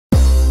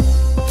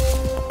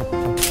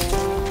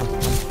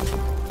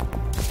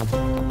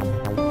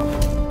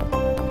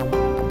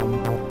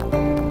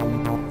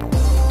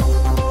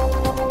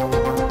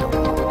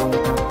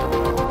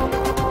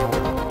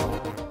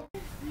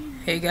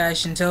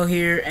guys, Shantel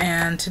here,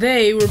 and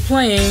today we're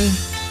playing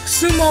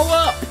Sumo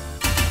Up!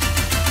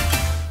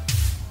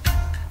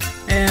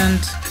 And,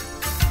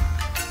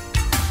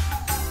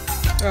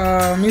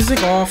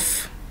 music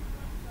off.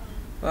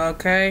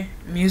 Okay,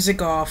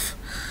 music off.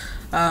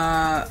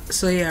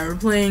 So yeah, we're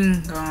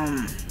playing,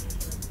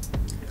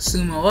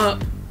 Sumo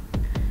Up.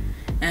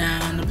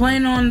 And I'm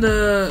playing on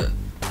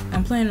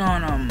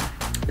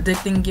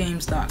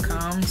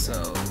addictinggames.com,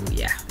 so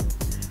yeah.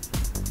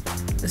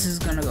 This is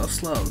gonna go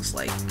slow. It's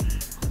like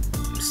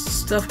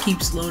stuff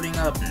keeps loading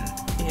up, and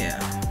yeah.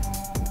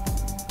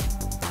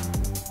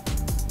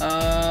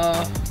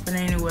 But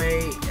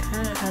anyway,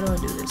 how do I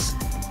do this?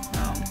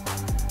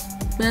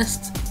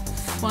 Best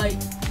fight.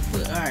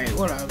 Alright,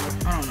 whatever.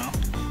 I don't know.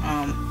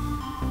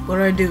 What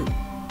do I do?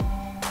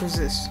 What's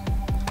this?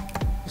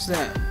 What's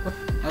that? What?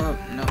 Oh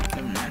no,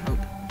 never mind.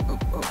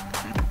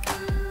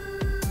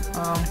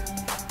 Oh.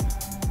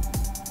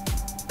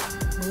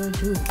 What do I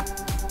do?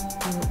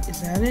 Is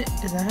that it?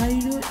 Is that how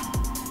you do it?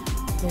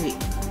 Wait.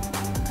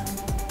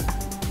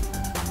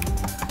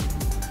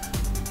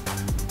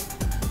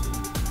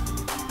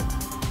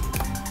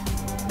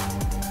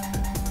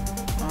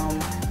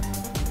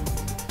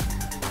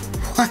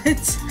 What?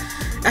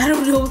 I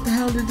don't know what the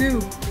hell to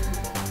do.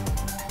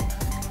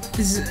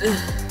 Is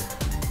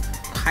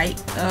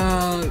height?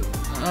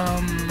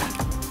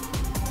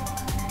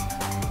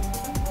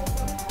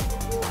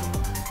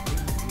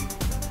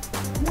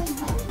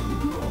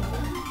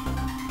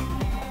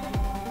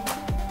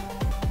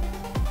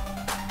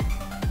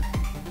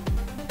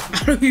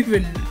 I don't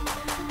even.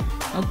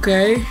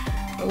 Okay,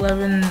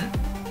 11.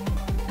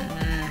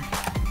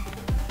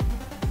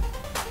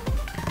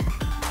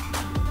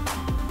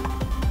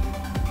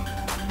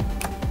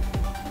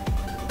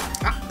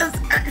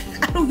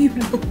 I don't even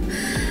know.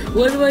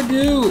 What do I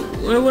do?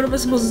 What am I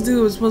supposed to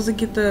do? I'm supposed to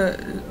get the.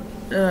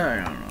 I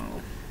don't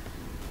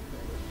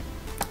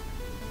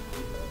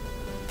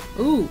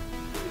know.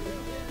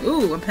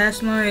 Ooh! I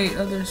passed my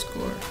other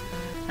score.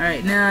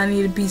 Alright, now I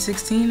need a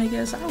B16, I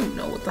guess. I don't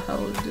know what the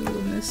hell to do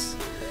in this.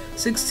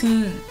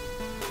 16.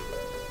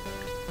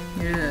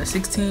 Yeah,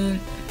 16.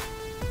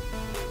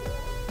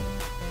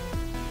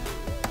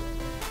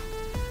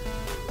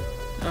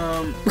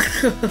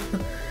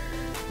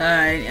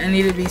 Alright, I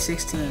need a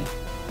B16.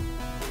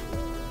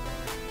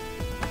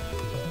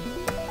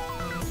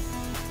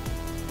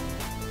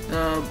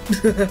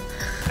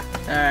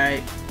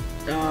 Alright.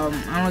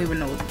 I don't even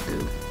know what to do.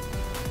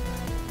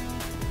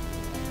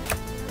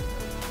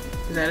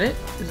 Is that it?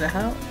 Is that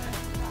how?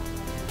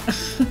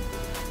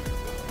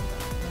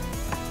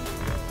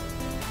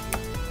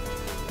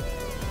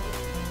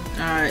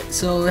 Alright,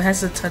 so it has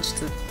to touch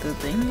the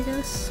thing, I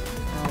guess?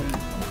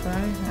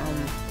 Okay,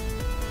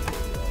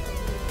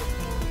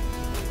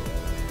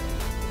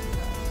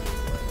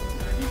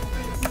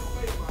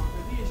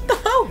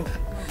 Oh!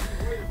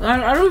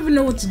 I don't even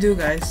know what to do,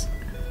 guys.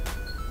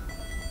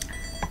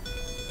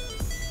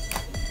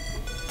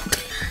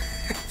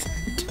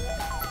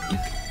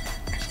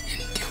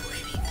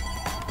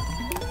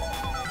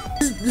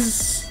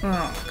 This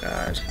oh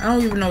god, I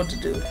don't even know what to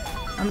do.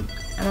 I'm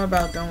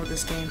about done with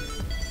this game.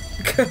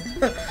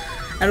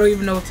 I don't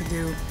even know what to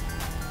do.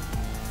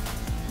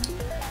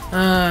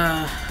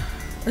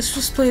 Let's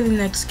just play the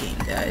next game,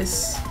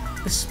 guys.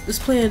 Let's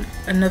play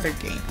another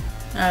game.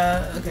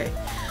 Okay,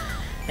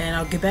 and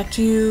I'll get back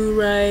to you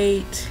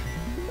right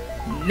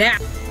now.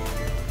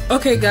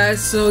 Okay, guys.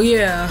 So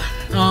yeah,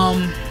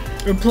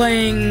 we're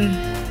playing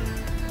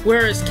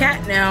Where is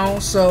Cat now?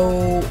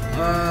 So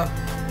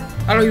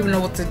I don't even know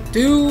what to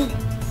do.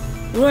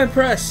 What do I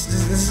press?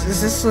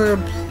 Is this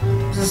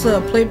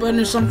a play button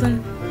or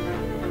something?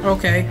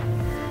 Okay.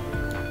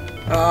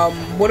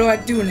 What do I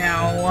do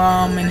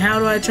now? And how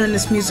do I turn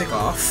this music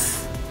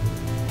off?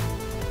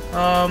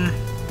 I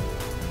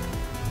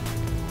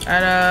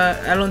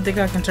don't think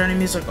I can turn the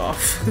music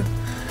off.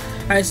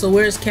 Alright, so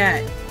where's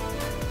Cat?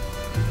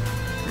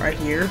 Right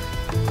here.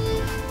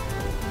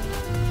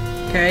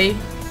 Okay.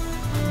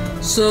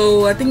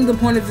 So I think the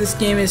point of this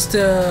game is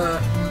to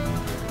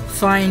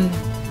find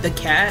the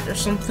cat or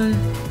something.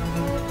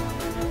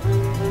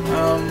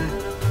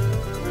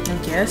 I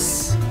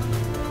guess.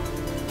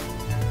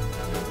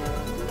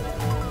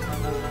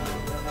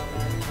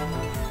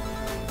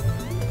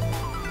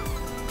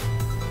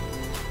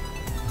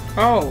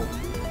 Oh,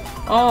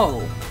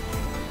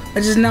 I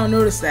just now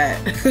noticed that.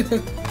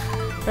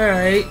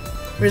 Alright,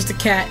 where's the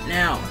cat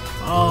now?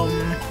 Oh,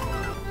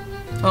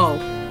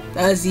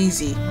 that was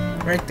easy.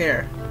 Right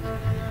there.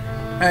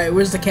 Alright,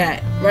 where's the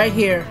cat? Right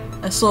here.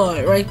 I saw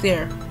it right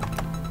there.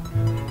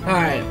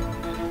 Alright.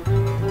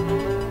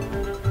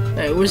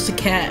 Alright, where's the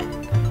cat?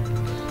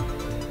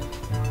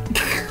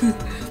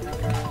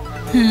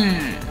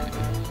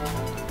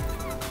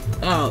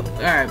 Oh,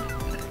 alright.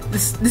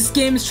 This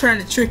game is trying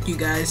to trick you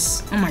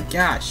guys. Oh my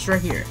gosh,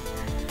 right here.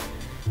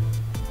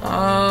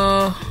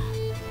 Oh!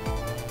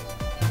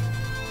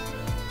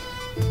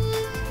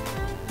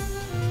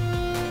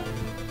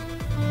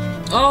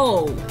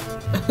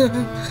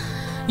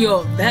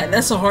 Yo,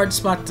 that's a hard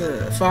spot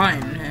to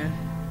find, man.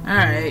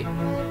 Alright.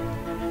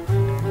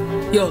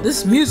 Yo,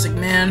 this music,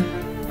 man.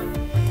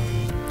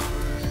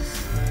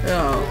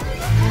 Yo.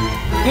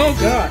 Oh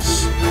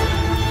gosh.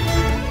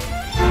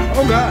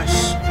 Oh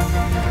gosh.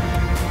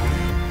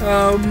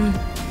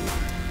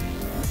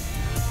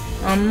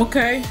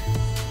 Okay.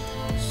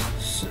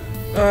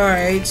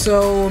 Alright,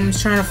 so I'm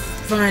trying to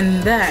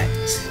find that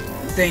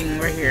thing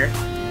right here.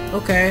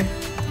 Okay.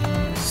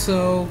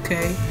 So,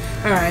 okay.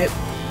 Alright.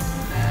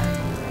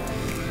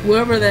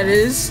 Whoever that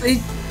is,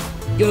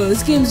 yo,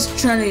 this game's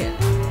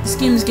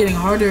getting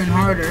harder and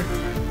harder.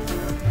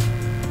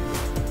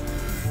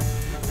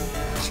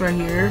 It's right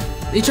here.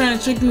 They're trying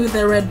to trick me with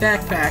that red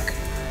backpack.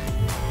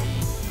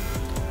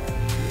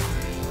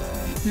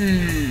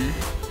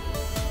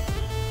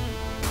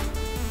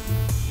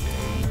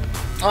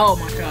 Oh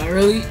my god,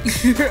 really?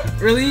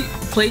 Really?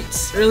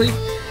 Plates? Really?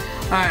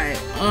 Alright,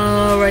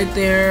 right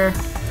there.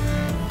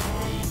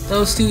 That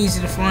was too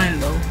easy to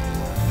find though.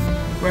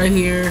 Right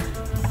here.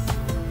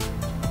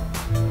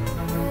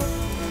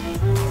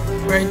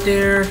 Right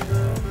there.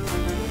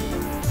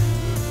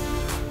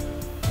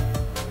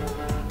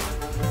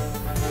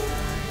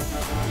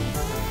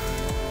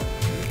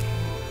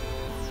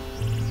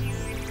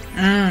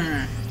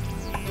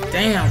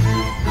 Damn.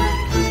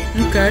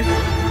 Okay.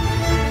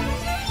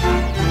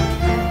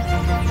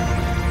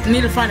 I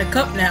need to find a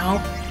cup now.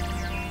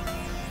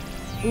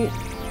 Ooh.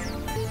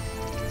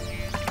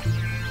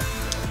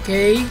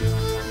 Okay.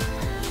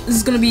 This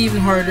is gonna be even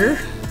harder.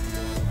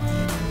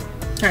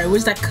 Alright,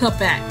 where's that cup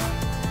at?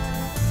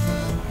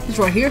 It's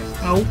right here.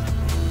 Oh.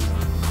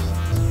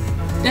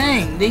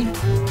 Dang,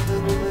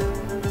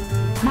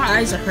 my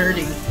eyes are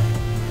hurting.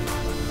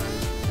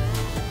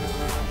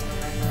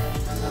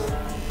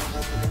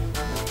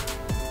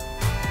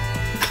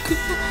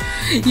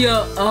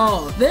 Yo,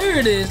 oh, there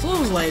it is. I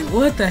was like,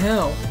 what the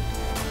hell?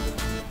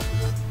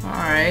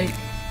 Alright.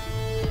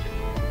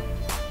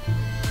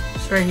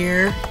 It's right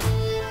here.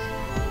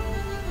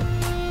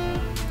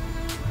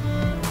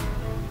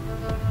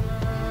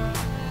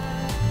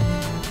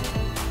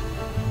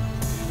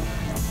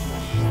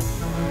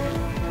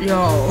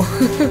 Yo.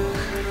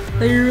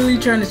 They're really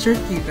trying to trick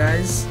you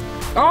guys.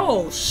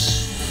 Oh,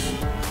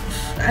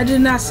 I did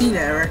not see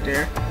that right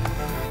there.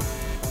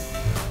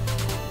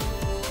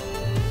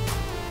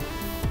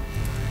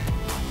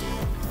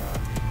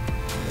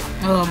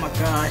 Oh my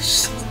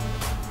gosh.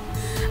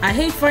 I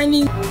hate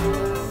finding...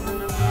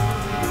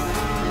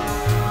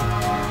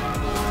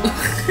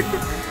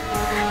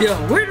 Yo,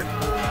 where...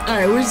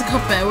 Alright, where's the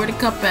cup at? Where the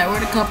cup at? Where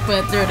the cup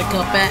at? There the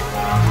cup at.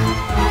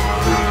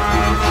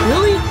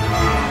 Really?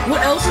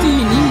 What else do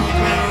you need?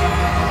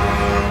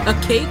 A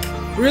cake?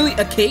 Really?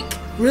 A cake?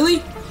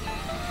 Really?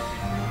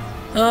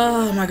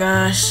 Oh my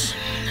gosh.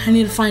 I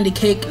need to find a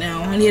cake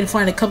now. I need to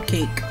find a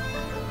cupcake.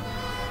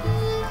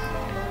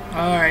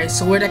 Alright,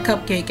 so where that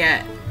cupcake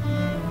at?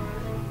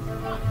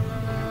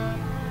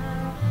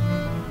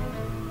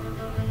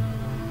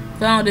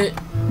 Found it.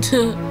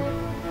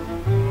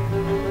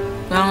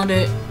 Found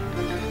it.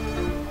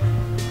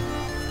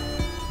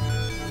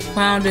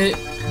 Found it.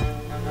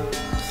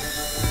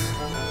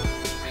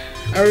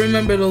 I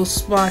remember those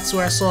spots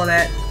where I saw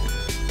that.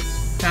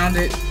 Found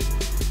it.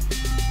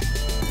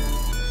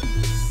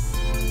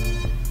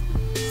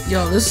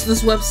 Yo,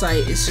 this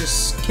website is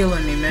just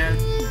killing me, man.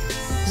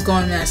 It's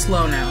going that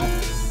slow now.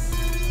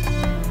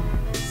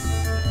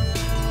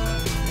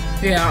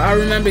 Yeah, I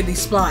remember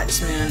these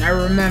spots, man. I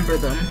remember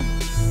them.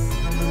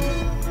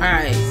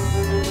 Alright.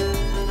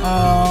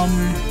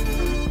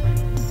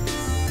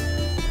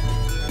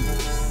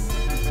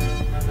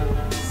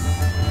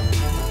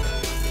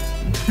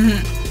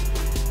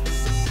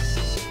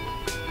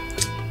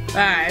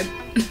 Alright.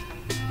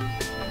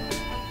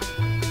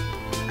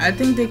 I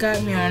think they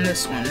got me on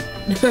this one.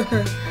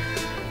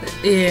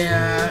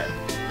 Yeah.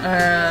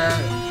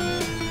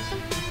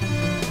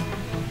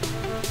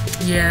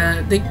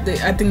 Yeah,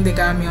 I think they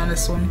got me on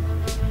this one.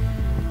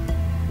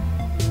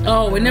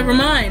 Oh, wait, never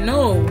mind.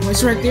 No,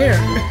 it's right there.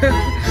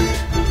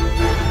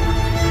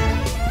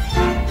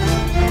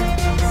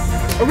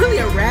 Oh, really,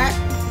 a rat?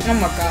 Oh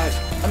my god.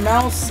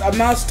 A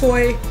mouse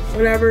toy,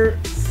 whatever.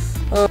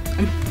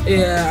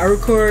 Yeah, I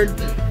record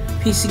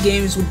PC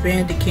games with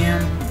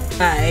Bandicam.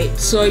 Alright,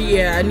 so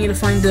yeah, I need to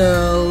find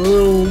the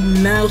little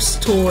mouse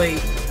toy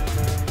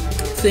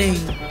thing.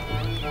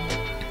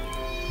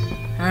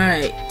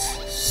 Alright,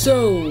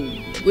 so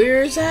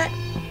where is that?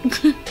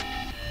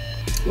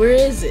 Where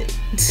is it?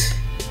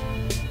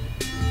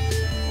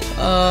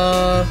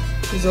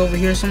 It's over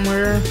here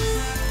somewhere.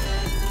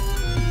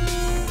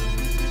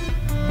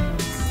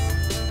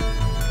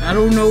 I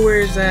don't know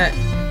where it's at.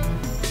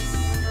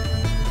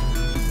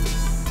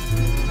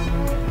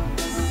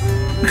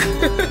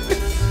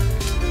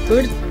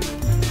 Good.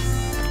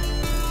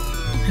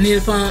 I need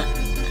to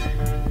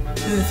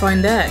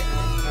find that.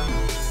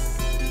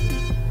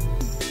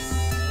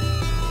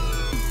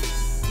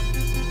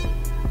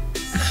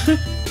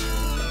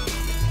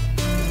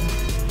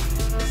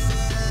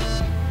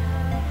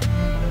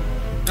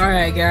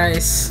 Alright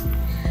guys,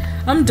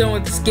 I'm done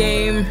with this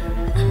game.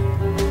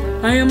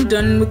 I am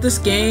done with this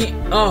game.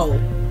 Oh,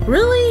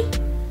 really?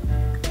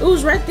 It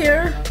was right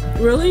there.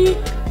 Really?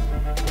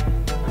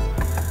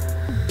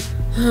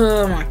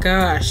 Oh my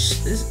gosh.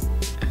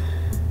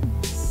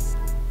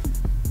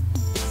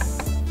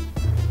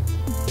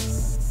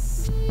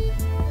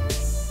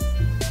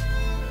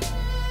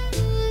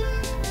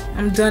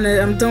 I'm done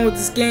with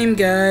this game,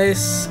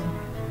 guys.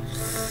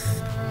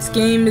 This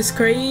game is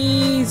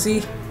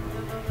crazy.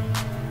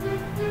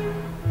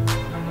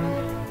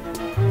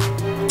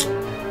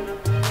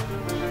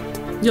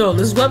 Yo,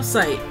 this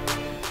website.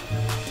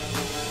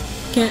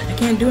 I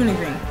can't do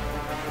anything.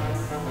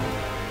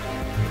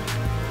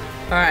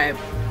 Alright.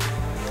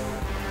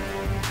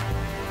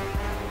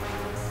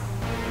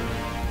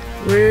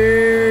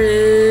 Where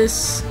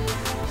is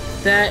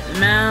that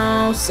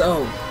mouse?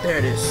 Oh, there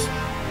it is.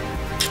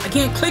 I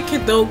can't click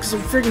it though because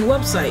of the freaking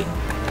website.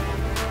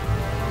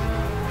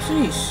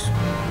 Jeez.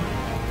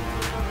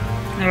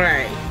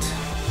 Alright.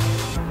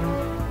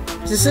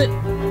 Is this it?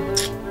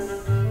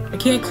 I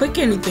can't click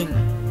anything.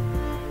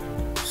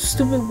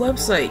 Stupid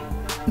website.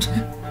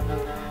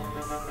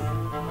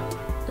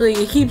 Like,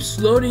 it keeps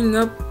loading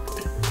up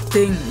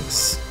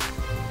things.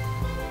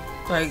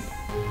 Like,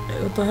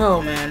 what the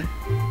hell, man?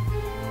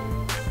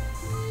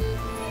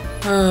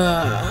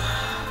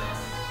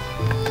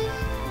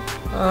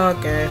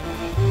 Okay.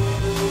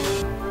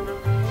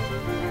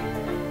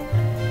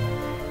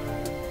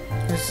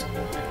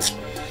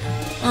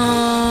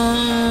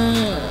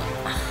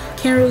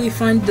 Can't really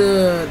find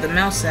the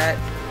mouse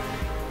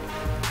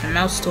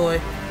toy.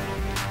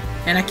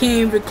 And I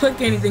can't even click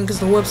anything because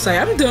the website.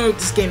 I'm done with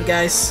this game,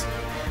 guys.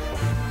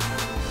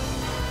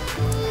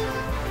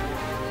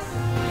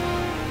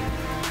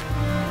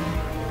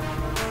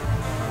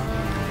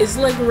 Is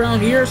it like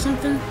around here or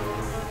something?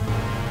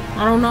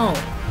 I don't know.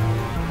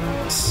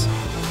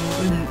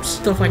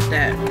 Stuff like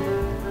that.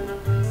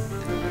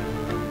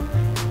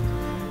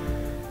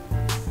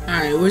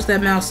 Alright, where's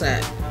that mouse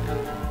at?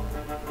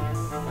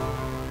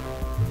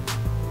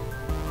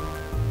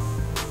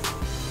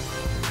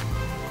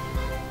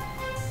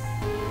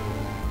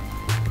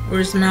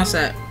 Where's the mouse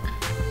at?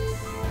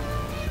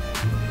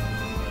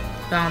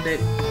 Found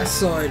it. I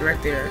saw it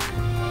right there.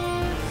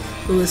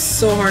 It was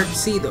so hard to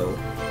see though.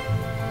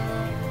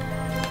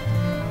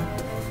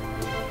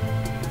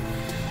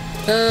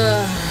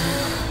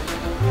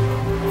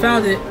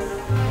 Found it.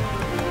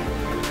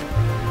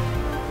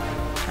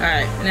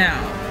 Alright, now.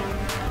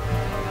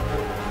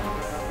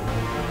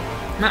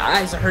 My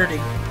eyes are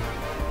hurting.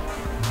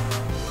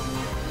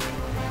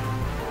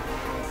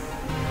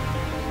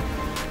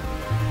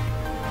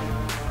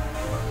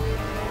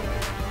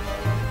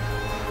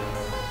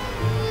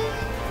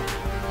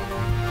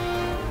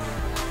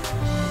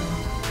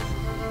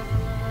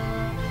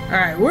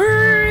 Alright,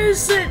 where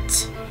is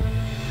it?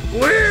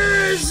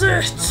 Where is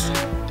it?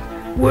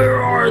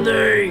 Where are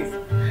they?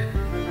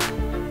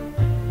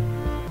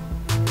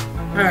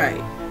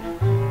 Alright.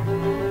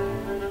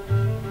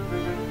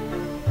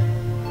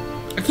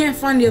 I can't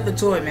find the other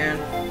toy, man.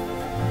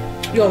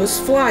 Yo, this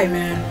fly,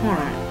 man. Hold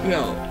on.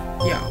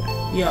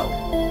 Yo.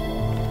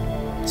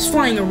 It's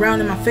flying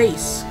around in my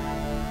face.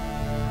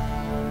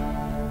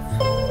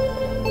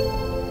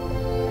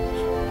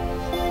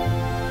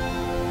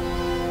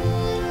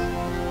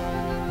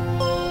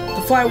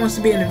 The fly wants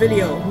to be in the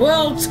video.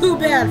 Well, too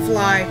bad,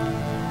 fly.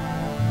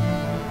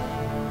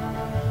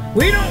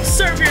 We don't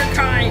serve your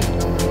kind.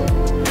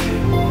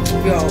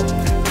 Yo,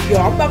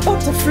 I'm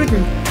about to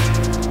freaking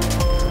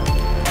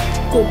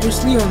go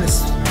Bruce Lee on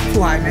this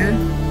fly,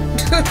 man.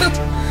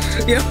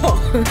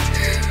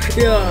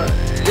 yo,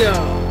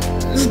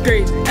 this is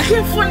crazy. I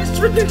can't find this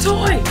freaking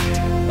toy.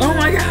 Oh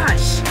my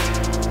gosh.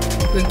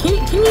 Like, can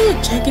you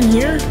check in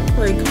here?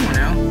 Like, come on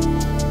now.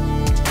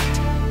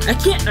 I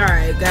can't.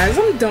 Alright, guys,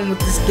 I'm done with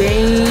this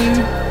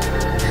game.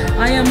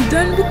 I am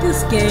done with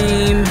this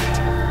game.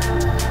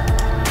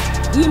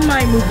 We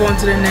might move on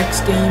to the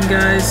next game,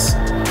 guys.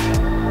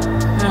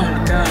 Oh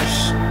my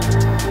gosh.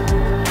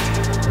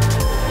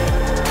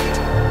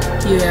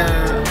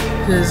 Yeah,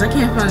 because I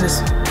can't find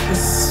this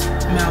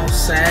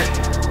mouse set.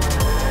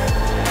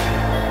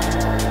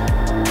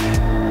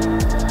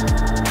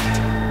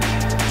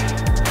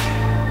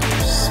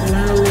 Just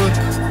wanna look.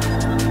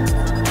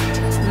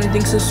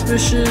 Anything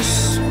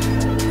suspicious?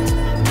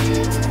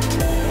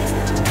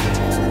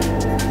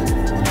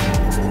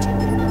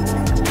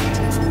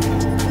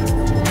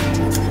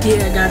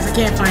 Yeah, guys, I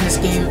can't find this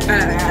game.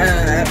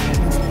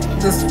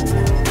 This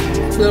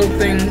little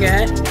thing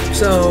yet.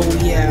 So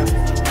yeah,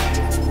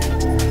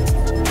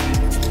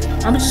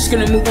 I'm just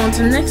gonna move on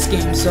to the next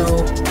game.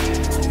 So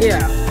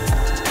yeah,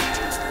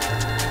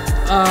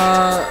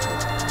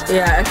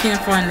 yeah, I can't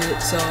find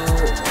it. So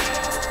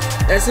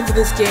that's it for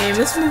this game.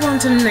 Let's move on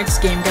to the next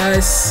game,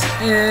 guys,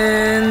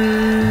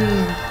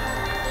 and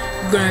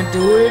we're gonna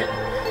do it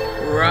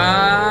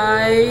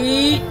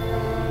right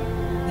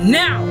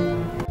now.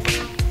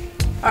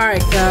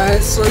 Alright,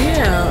 guys, so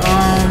yeah,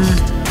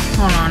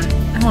 hold on.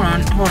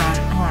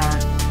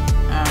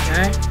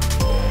 Okay.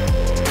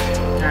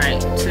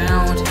 Alright,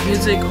 sound,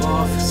 music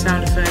off,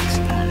 sound effects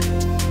on.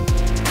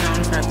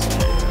 Sound effects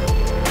on.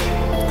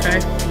 Okay,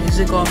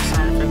 music off,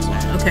 sound effects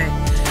on. Okay.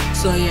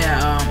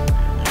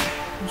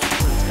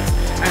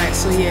 Alright,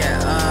 so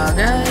yeah,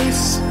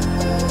 guys,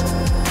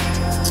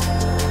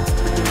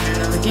 we're doing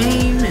another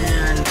game,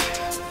 and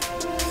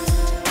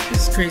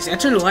this is crazy. I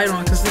turned the light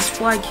on because this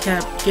fly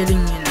kept getting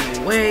in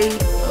the way of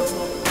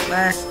the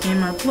last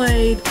game I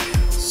played.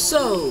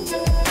 So,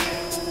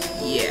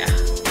 yeah,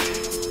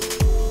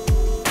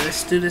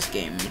 let's do this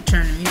game. I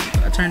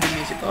turned the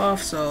music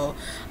off. So,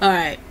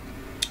 alright,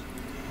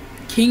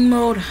 king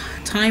mode,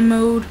 time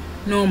mode,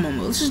 normal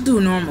mode. Let's just do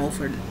normal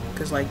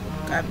because like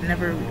I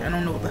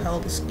don't know what the hell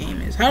this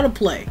game is. How to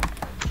play.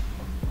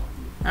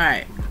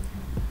 Alright.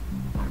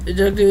 The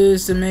objective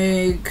is to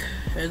make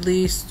at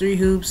least 3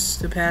 hoops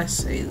to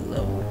pass a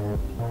level.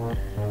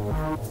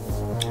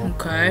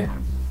 Okay.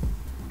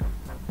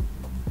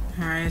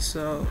 Alright,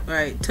 so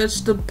alright,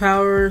 touch the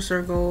power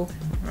circle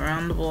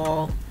around the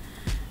ball.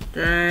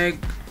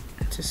 Drag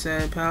to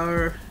set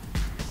power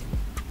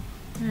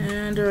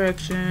and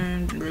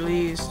direction.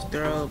 Release,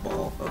 throw the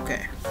ball.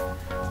 Okay.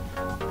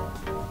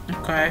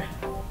 Okay.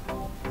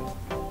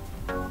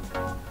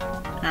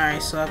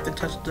 Alright, so I have to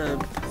touch the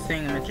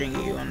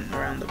thingamajiggy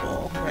around the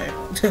ball. Okay.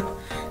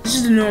 This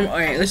is the normal.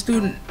 Alright, let's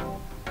do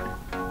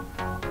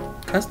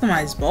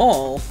customized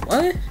ball.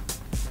 What?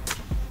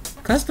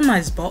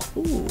 Customized ball.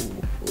 Ooh.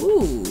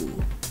 Ooh.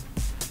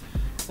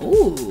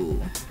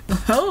 Ooh.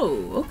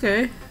 Oh,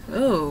 okay.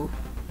 Oh.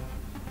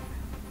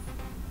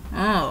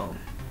 Oh.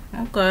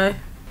 Okay.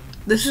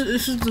 Let's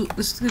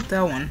get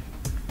that one.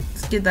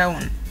 Let's get that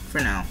one for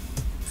now.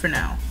 For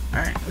now.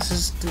 Alright, let's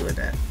just do it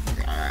that.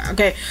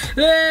 Okay,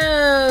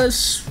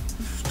 let's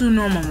do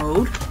normal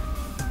mode.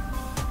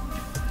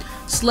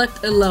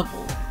 Select a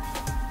level.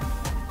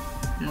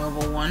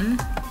 Level 1.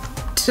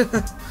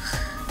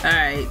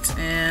 Alright,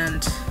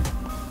 and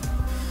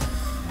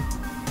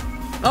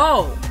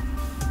oh!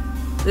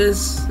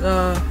 This,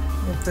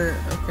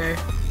 okay.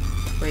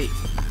 Wait.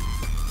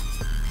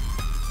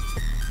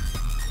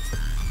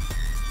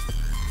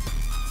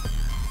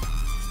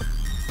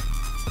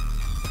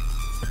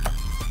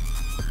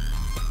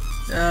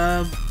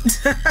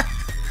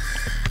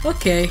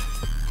 Okay.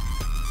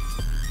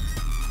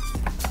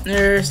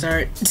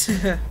 Start.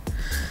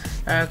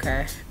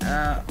 Okay.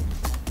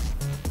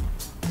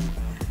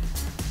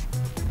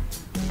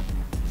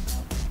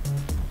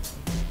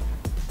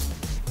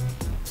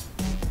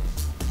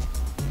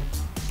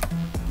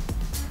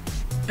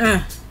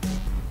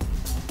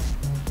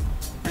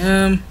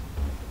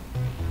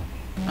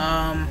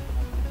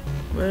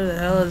 Where the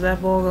hell is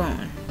that ball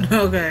going?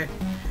 Okay.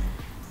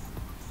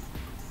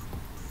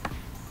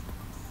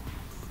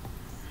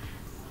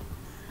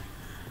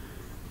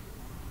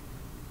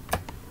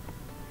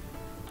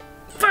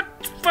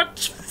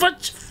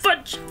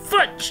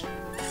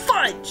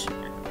 Fudge!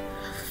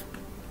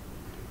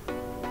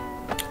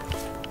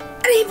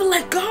 I didn't even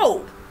let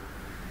go!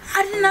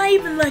 I did not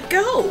even let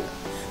go!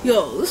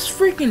 Yo, this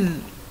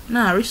freaking...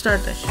 Nah,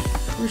 restart that shit.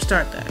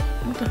 Restart that.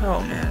 What the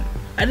hell, man?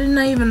 I did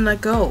not even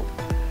let go.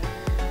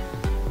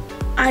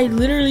 I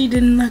literally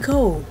didn't let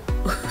go.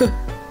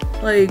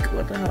 Like,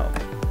 what the hell?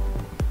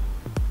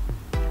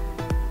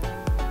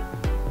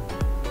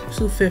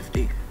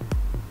 250.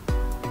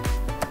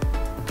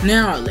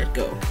 Now I let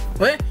go.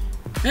 What?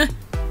 Huh?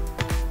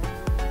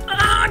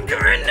 Ah,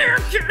 get in there!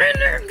 Get in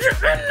there!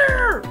 Get in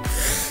there!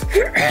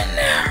 Get in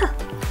there!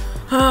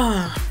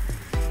 Ah,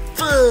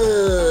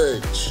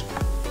 fudge!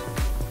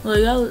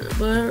 Like, I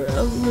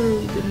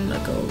literally didn't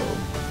let go though.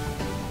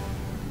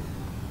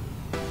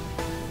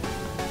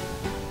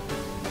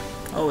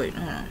 Oh wait,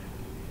 hold on.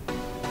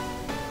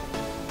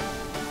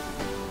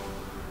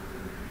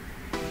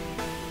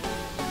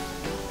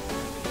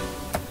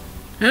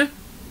 Huh?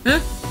 Huh?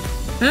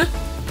 Huh?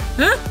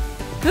 Huh?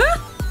 Huh?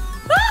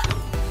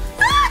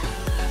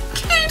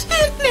 Get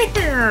in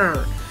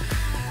there!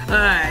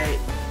 Alright.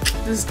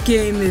 This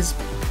game is...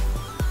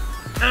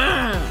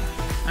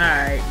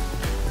 Alright.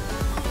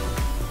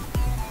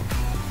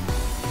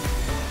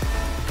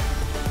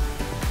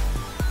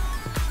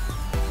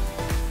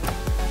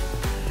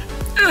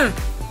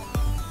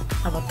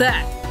 How about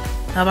that?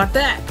 How about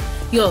that?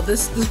 Yo,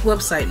 this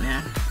website,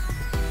 man.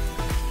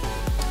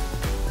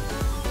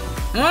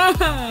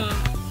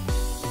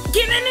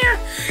 Get in there!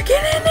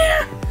 Get in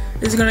there!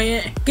 Is it gonna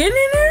get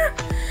in there?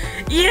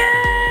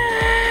 Yeah!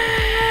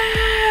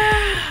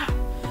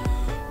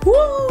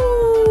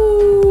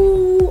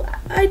 Woo!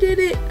 I did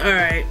it. All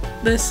right,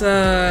 let's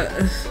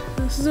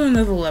do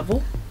another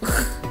level.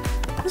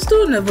 Let's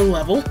do another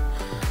level.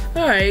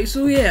 All right,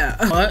 so yeah.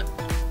 What?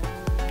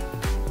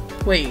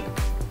 Wait.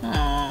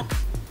 Aw.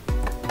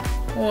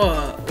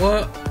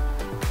 What?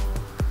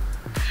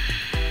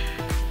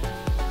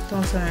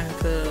 Don't say I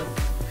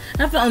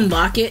have to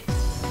unlock it.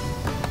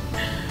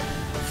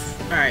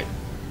 Alright,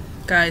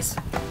 guys.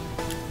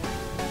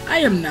 I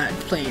am not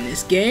playing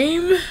this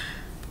game.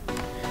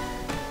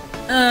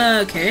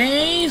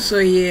 Okay, so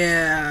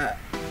yeah.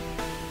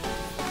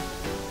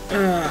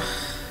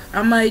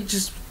 I might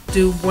just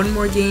do one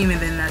more game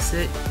and then that's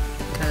it.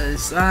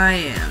 Because I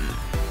am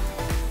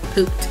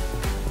pooped.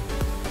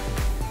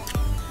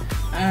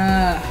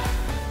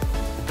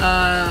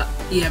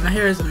 Yeah, my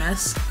hair is a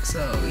mess,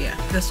 so yeah,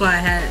 that's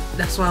why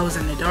I was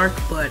in the dark,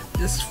 but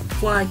this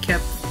fly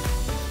kept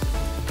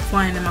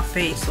flying in my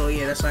face, so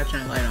yeah, that's why I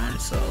turned the light on,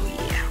 so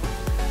yeah.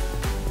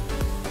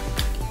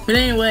 But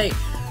anyway,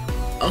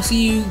 I'll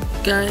see you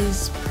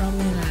guys probably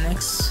in the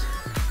next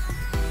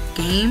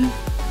game,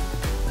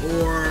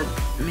 or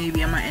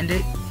maybe I might end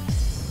it.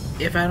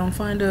 If I don't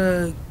find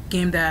a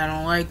game that I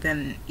don't like,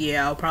 then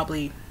yeah, I'll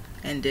probably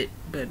end it,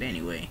 but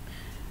anyway,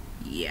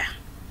 yeah.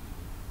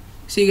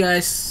 See you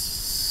guys.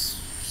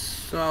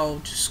 So I'll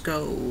just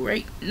go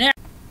right now.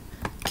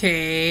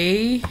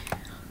 Okay.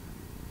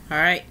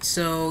 Alright,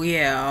 so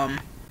yeah,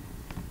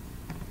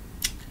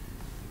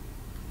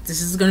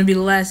 this is gonna be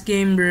the last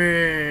game,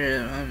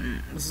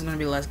 this is gonna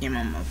be the last game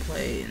I'm gonna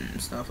play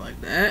and stuff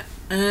like that.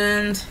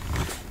 And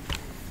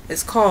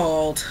it's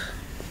called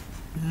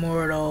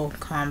Mortal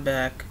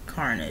Kombat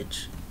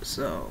Carnage.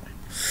 So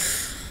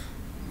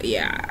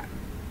yeah.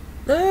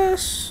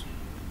 Let's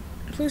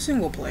play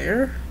single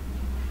player.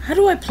 How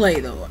do I play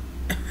though?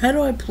 How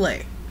do I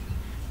play?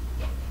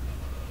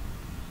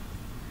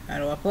 How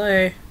do I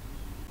play?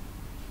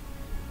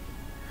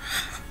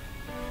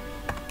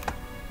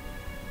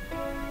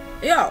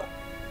 Yo!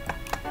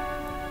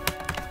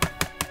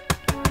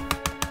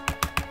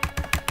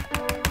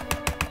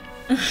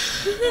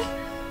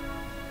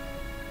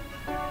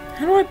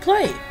 How do I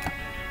play?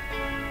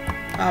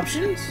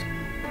 Options?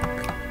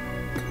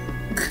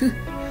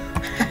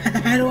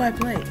 How do I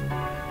play?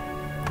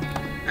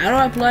 How do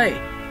I play?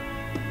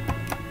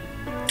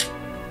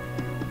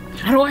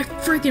 How do I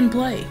freaking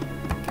play?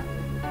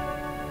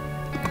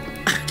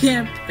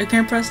 I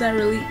can't press that,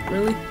 really?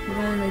 Really? You're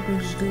gonna make me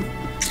just do.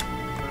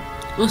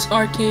 What's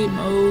arcade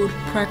mode?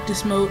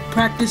 Practice mode?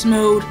 Practice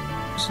mode?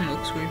 This one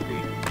looks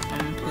creepy. I'm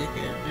gonna pick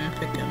it. I'm gonna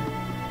pick him.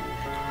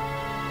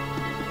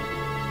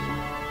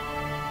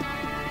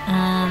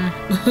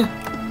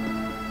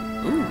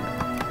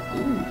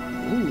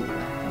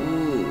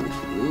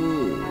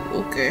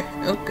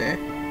 Okay.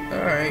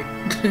 Alright.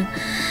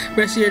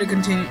 Press here to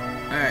continue.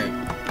 Alright.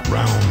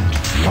 Round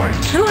fight.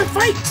 How do I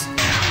fight?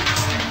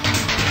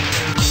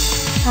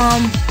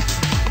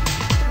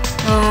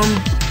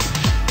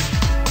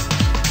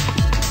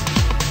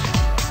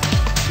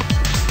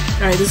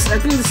 Alright, I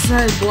think this is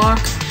how to block.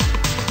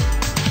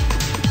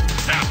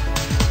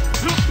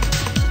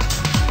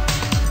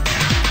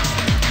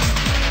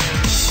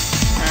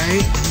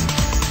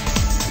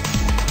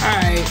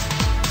 Alright.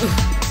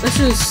 Let's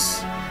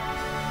just...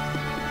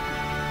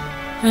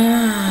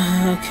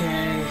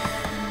 okay.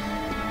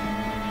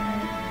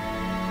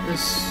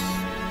 Let's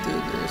do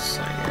this,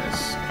 I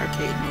guess.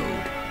 Arcade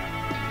mode.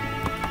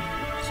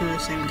 So the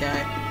same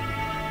guy.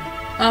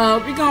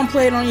 We're gonna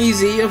play it on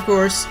easy, of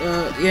course.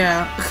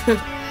 Yeah.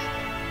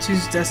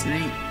 Choose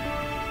Destiny.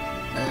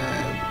 I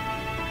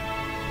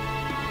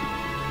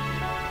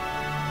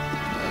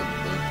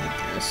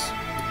guess.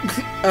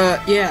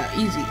 Yeah,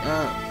 easy.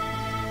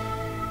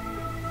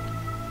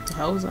 What the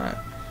hell was that?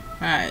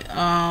 Alright,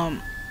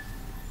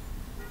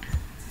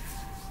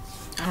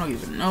 I don't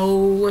even know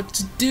what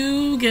to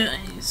do,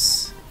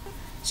 guys.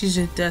 Choose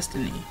your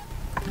Destiny.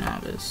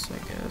 Novice, I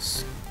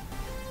guess.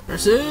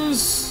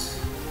 Versus...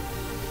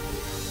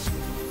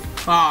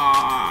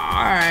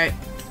 alright.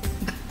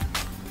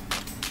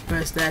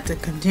 Press that to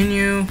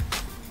continue.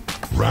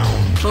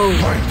 Round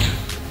fight.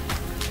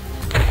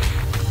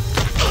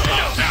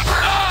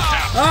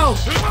 Oh!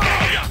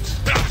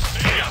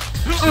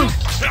 Oh!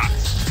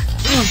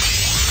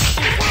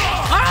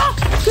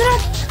 Get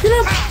up! Get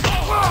up!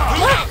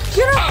 Oh,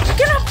 get up!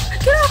 Get up!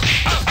 Get up!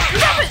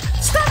 Stop it!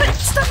 Stop it!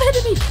 Stop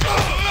hitting me!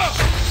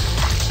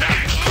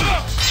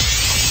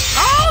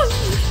 Oh!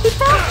 He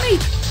found me!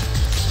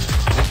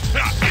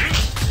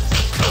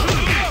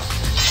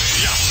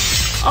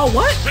 Oh,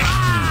 what?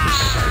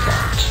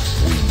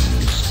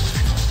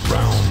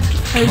 Round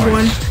hey,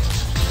 everyone.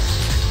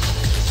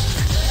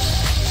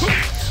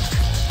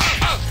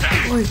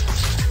 Oi.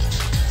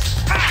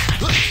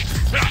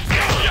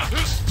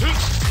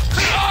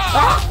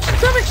 Ah!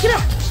 Stop it! Get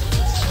up!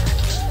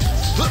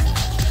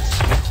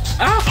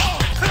 Ah!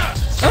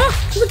 Ah!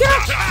 Look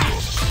out!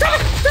 Stop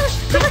it! Stop it!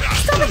 Stop it!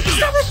 Stop it!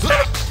 Stop it! Stop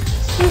it!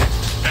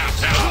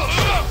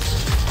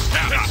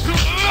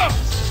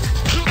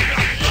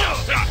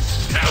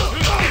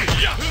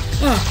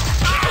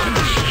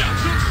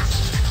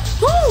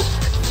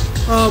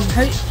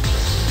 Hey.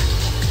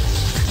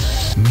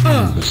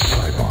 The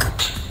Cybot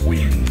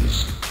wins.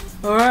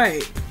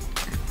 Alright.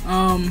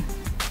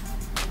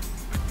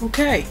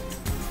 Okay.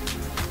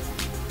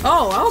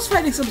 Oh, I was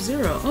fighting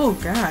Sub-Zero. Oh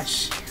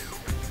gosh.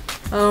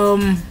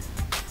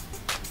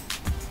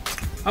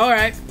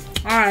 Alright.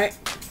 Alright.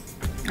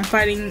 I'm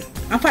fighting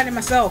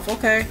myself,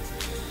 okay.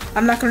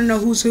 I'm not gonna know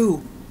who's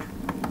who.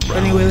 But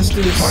anyway, let's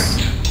do this.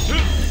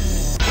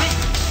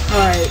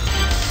 Alright.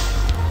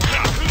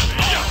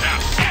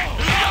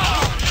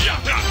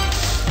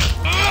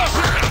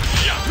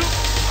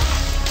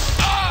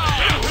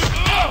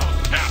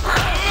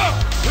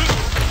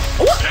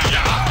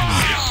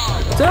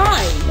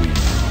 Die!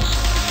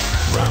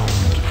 Round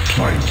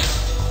fight.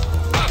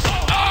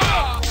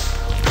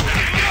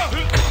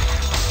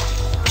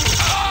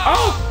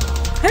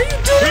 How do you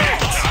do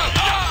that?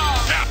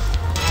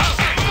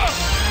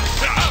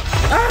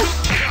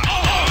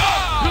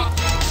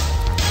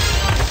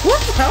 What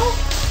the hell?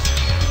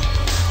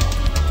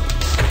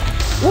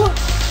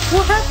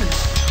 What happened?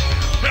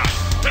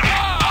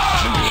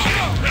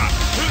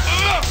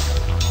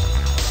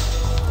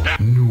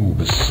 Noob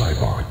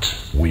Cybot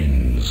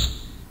wins.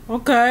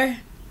 Okay.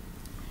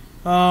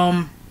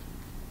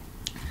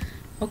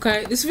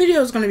 Okay, this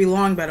video is gonna be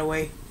long, by the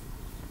way.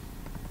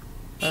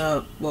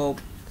 Well,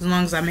 as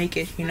long as I make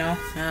it, you know.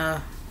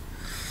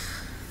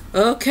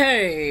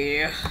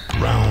 Okay.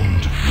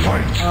 Round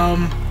fight.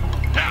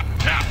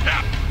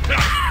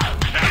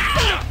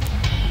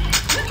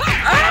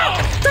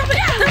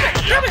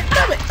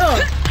 Stop it!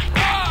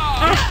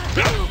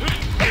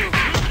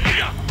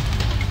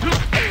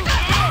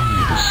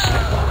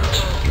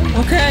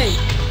 Okay.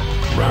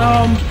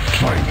 Round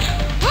fight.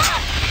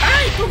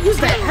 Alright, don't use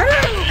that. How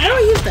do I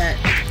use that?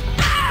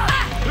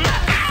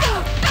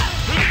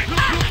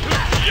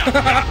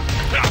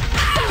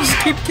 Just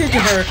keep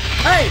kicking her.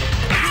 Hey!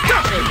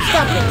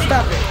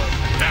 Stop it!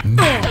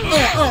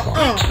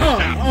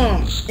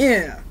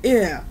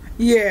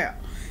 Yeah.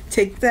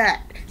 Take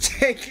that.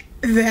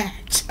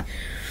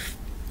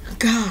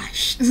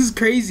 Gosh, this is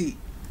crazy.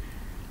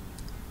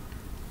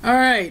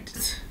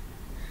 Alright.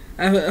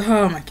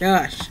 Oh my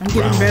gosh, I'm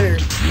getting better.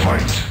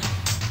 Fight.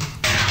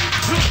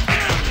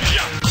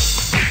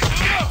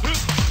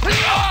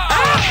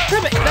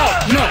 Stop it! No!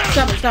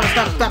 Stop it!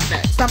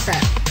 Stop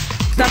that!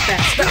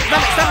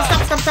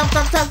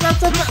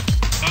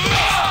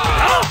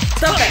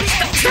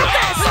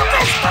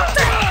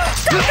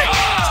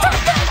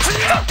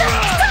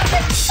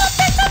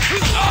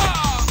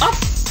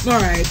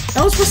 Alright, I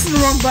was pressing the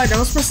wrong button. I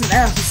was pressing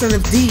F instead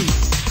of D.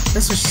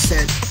 That's what she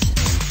said.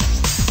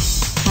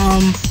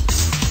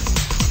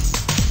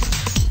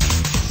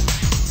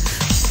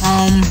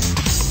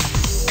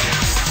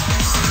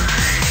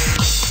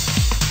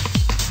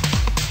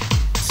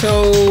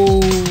 So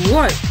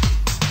what?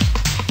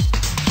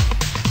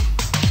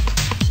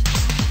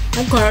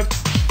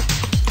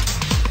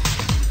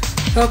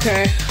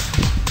 Okay.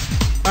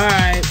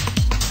 Alright.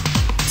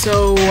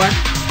 So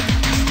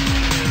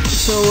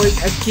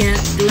I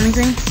can't do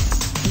anything?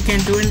 You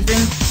can't do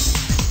anything?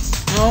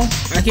 No?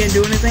 I can't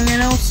do anything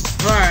else?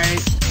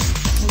 Alright.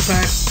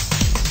 Okay.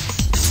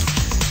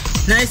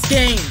 Nice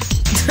game.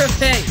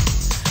 Okay.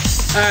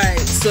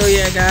 Alright, so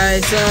yeah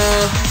guys,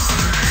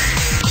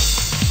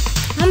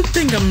 I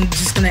think I'm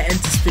just gonna end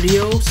this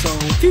video. So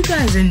if you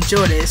guys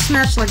enjoyed it,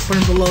 smash the like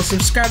button below,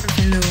 subscribe if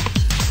you're new,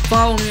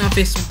 follow me on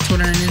Facebook,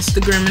 Twitter, and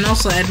Instagram, and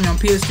also add me on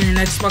PS3 and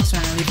Xbox.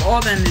 I'm gonna leave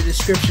all that in the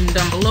description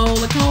down below,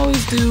 like I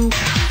always do.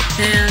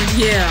 And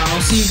yeah,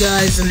 I'll see you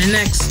guys in the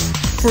next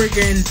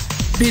friggin'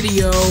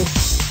 video.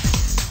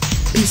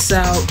 Peace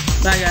out.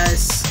 Bye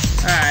guys.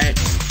 Alright.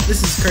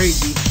 This is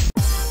crazy.